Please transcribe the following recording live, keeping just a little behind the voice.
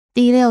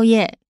第6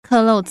页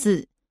刻漏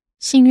字，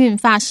幸运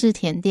法式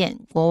甜点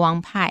国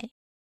王派。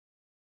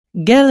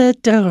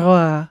Galette de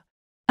Rois,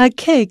 a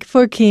cake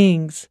for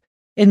kings.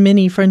 In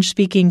many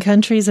French-speaking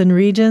countries and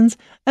regions,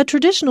 a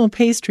traditional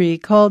pastry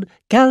called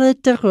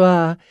Galette de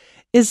Rois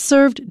is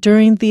served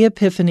during the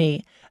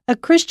Epiphany, a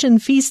Christian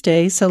feast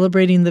day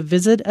celebrating the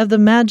visit of the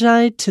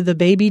Magi to the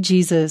baby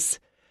Jesus.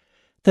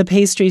 The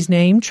pastry's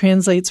name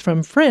translates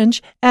from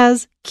French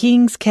as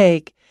King's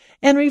Cake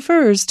and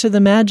refers to the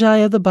Magi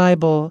of the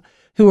Bible,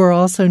 who are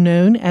also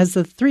known as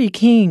the Three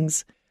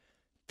Kings.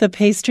 The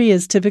pastry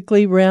is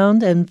typically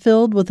round and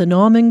filled with an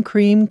almond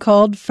cream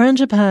called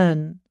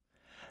frangipane.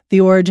 The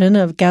origin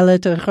of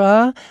Galette de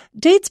Rois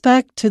dates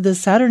back to the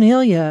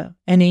Saturnalia,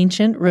 an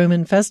ancient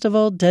Roman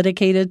festival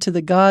dedicated to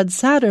the god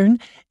Saturn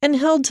and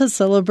held to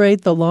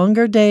celebrate the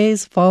longer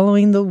days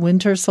following the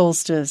winter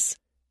solstice.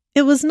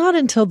 It was not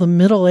until the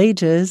Middle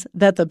Ages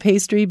that the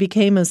pastry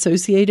became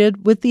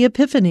associated with the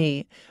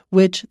Epiphany,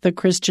 which the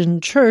Christian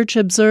Church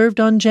observed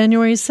on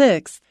January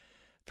 6th.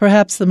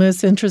 Perhaps the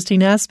most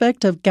interesting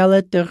aspect of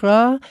Galette de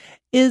Rois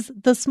is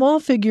the small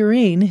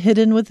figurine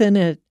hidden within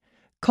it,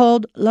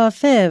 called la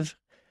fève,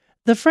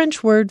 the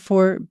French word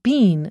for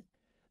bean.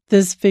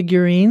 This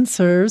figurine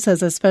serves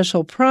as a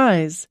special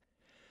prize.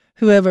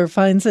 Whoever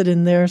finds it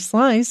in their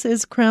slice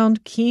is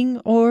crowned king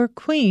or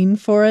queen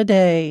for a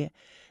day.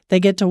 They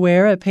get to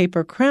wear a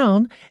paper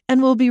crown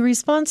and will be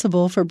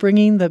responsible for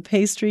bringing the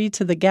pastry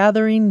to the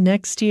gathering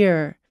next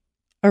year.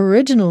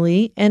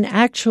 Originally, an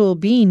actual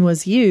bean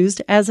was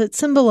used as it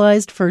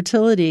symbolized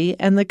fertility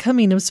and the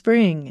coming of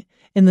spring.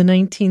 In the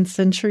 19th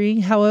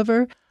century,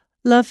 however,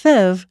 la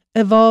fève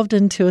evolved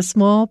into a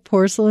small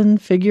porcelain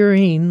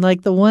figurine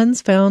like the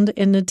ones found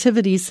in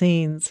nativity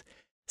scenes.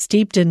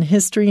 Steeped in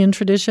history and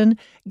tradition,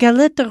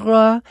 Galette de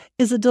Rois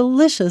is a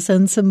delicious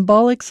and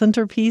symbolic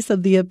centerpiece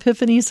of the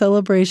Epiphany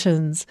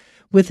celebrations,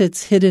 with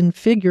its hidden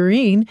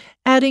figurine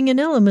adding an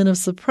element of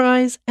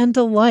surprise and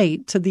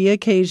delight to the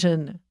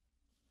occasion.